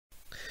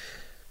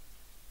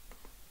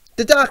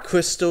The Dark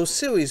Crystal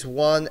Series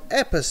 1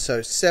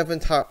 Episode 7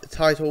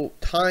 titled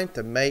Time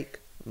to Make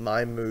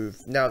My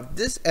Move. Now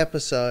this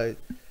episode,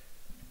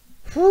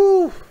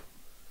 whew,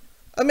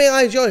 I mean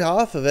I enjoyed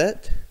half of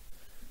it.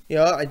 You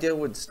know, I deal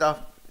with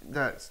stuff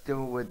that's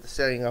dealing with the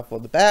setting up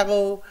of the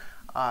battle.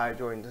 I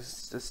joined the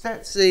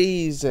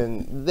Setseas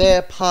and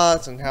their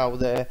parts and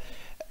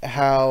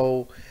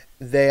how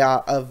they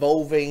are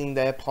evolving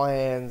their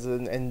plans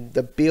and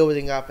the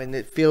building up, and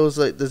it feels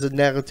like there's a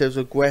narrative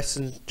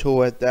aggression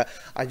to it that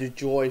I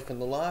enjoyed from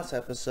the last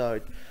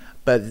episode.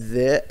 But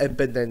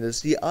then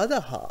there's the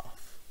other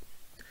half.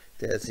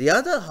 There's the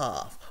other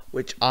half,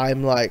 which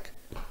I'm like,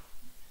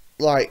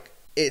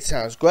 it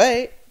sounds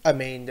great. I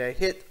mean, they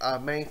hit our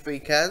main three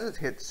characters,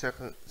 hit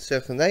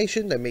Circle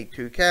Nation, they meet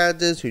two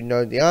characters who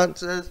know the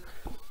answers.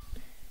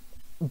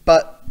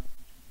 But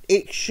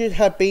it should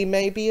have been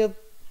maybe a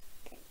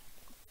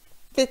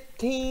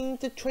 15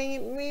 to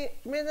 20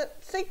 minute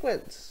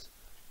sequence.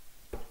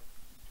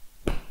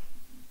 But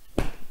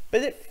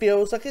it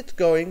feels like it's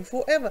going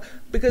forever.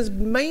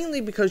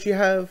 Mainly because you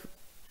have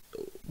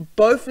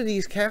both of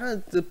these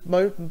characters,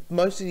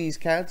 most of these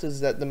characters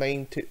that the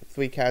main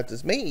three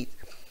characters meet,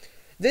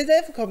 they're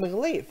there for comic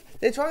relief.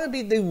 They're trying to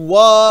be the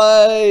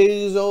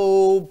wise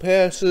old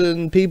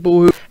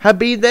people who have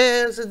been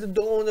there since the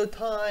dawn of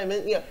time,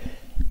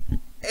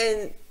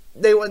 and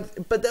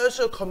but they're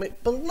also comic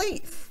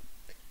relief.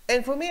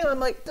 And for me, I'm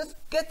like, just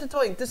get the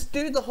toy, just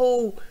do the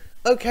whole,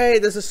 okay,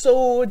 there's a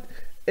sword,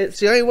 it's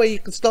the only way you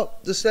can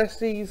stop the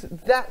Setseas,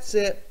 that's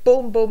it,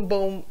 boom, boom,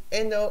 boom,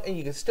 and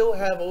you can still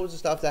have all the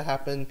stuff that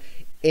happened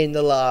in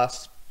the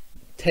last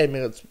 10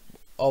 minutes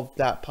of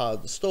that part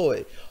of the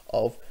story,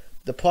 of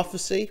the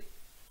prophecy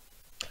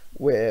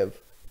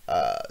with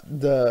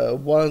the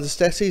one of the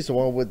Setseas, the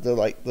one with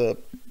the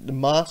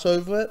mask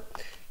over it,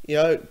 you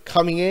know,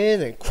 coming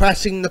in and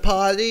crashing the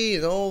party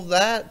and all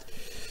that.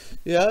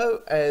 You know,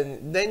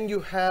 and then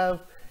you have,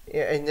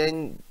 and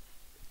then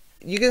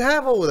you can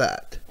have all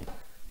that,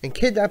 and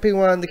kidnapping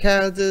one of the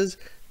characters.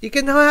 You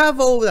can have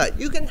all that.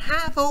 You can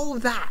have all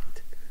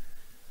that.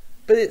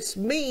 But it's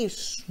me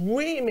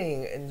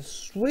screaming and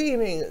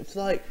screaming. It's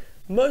like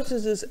most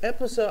of this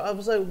episode, I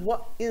was like,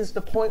 what is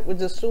the point with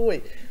the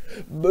story?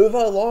 Move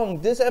along.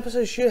 This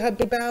episode should have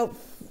been about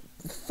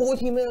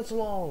 40 minutes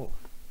long,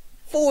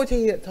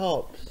 40 at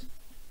tops.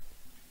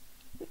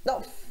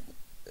 Not.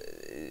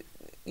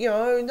 You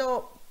know,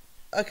 not,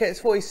 okay, it's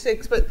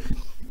 46, but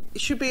it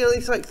should be at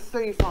least like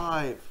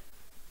 35.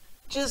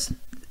 Just,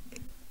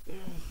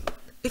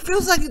 it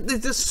feels like they're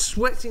just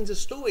sweating the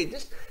story.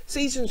 This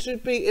season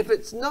should be, if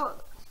it's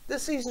not,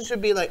 this season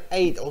should be like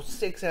 8 or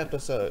 6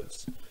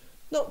 episodes,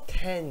 not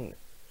 10.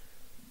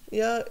 You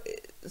know,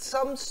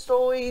 some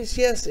stories,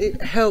 yes,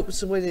 it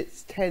helps when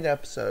it's 10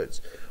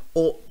 episodes,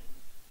 or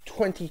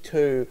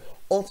 22,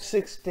 or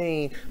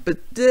 16, but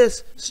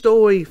this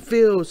story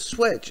feels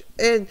switch,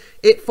 and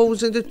it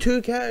falls into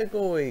 2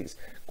 categories.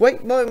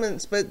 Great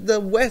moments, but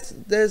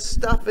there's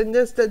stuff in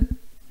this that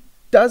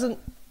doesn't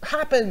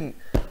happen.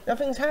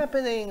 Nothing's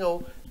happening,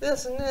 or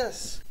this and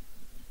this.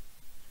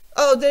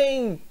 Oh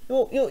dang,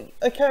 you're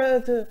a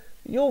character,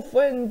 your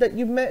friend that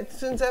you met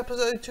since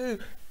episode 2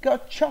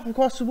 got shot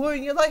across the room,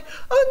 and you're like,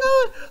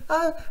 oh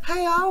no,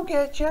 hey, I'll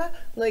get you.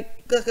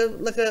 Like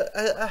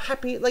a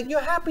happy, like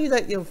you're happy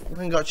that your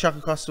friend got shot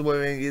across the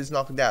room and is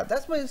knocked out.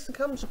 That's what it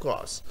comes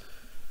across.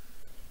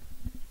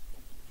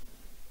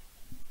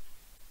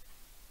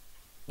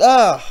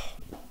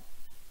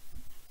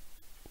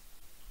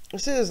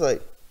 Seriously,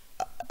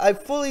 I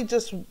fully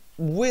just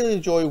really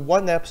enjoy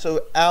one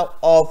episode out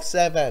of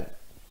 7.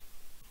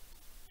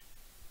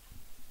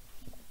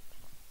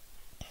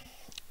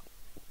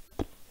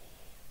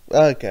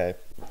 Okay.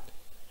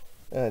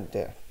 Oh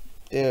dear.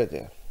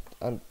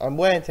 I'm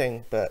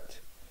ranting,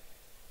 but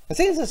I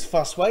think it's this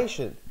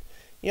frustration.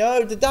 You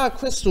know, the Dark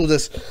Crystal,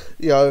 this,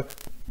 you know,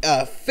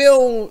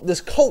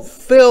 this cult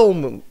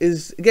film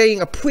is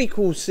getting a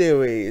prequel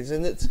series,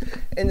 and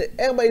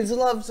everybody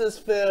loves this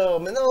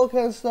film and all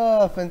kind of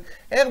stuff, and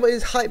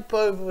everybody's hyped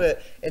over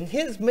it. And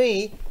here's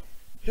me,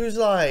 who's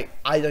like,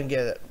 I don't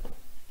get it.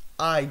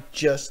 I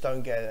just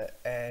don't get it.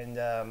 And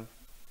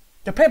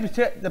the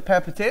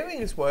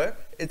Presbyterians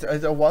work. It's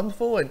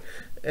wonderful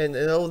and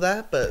all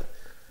that, but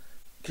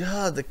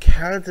God, the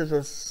characters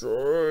are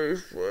so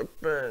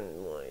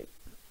flippin' like,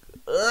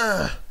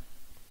 ugh.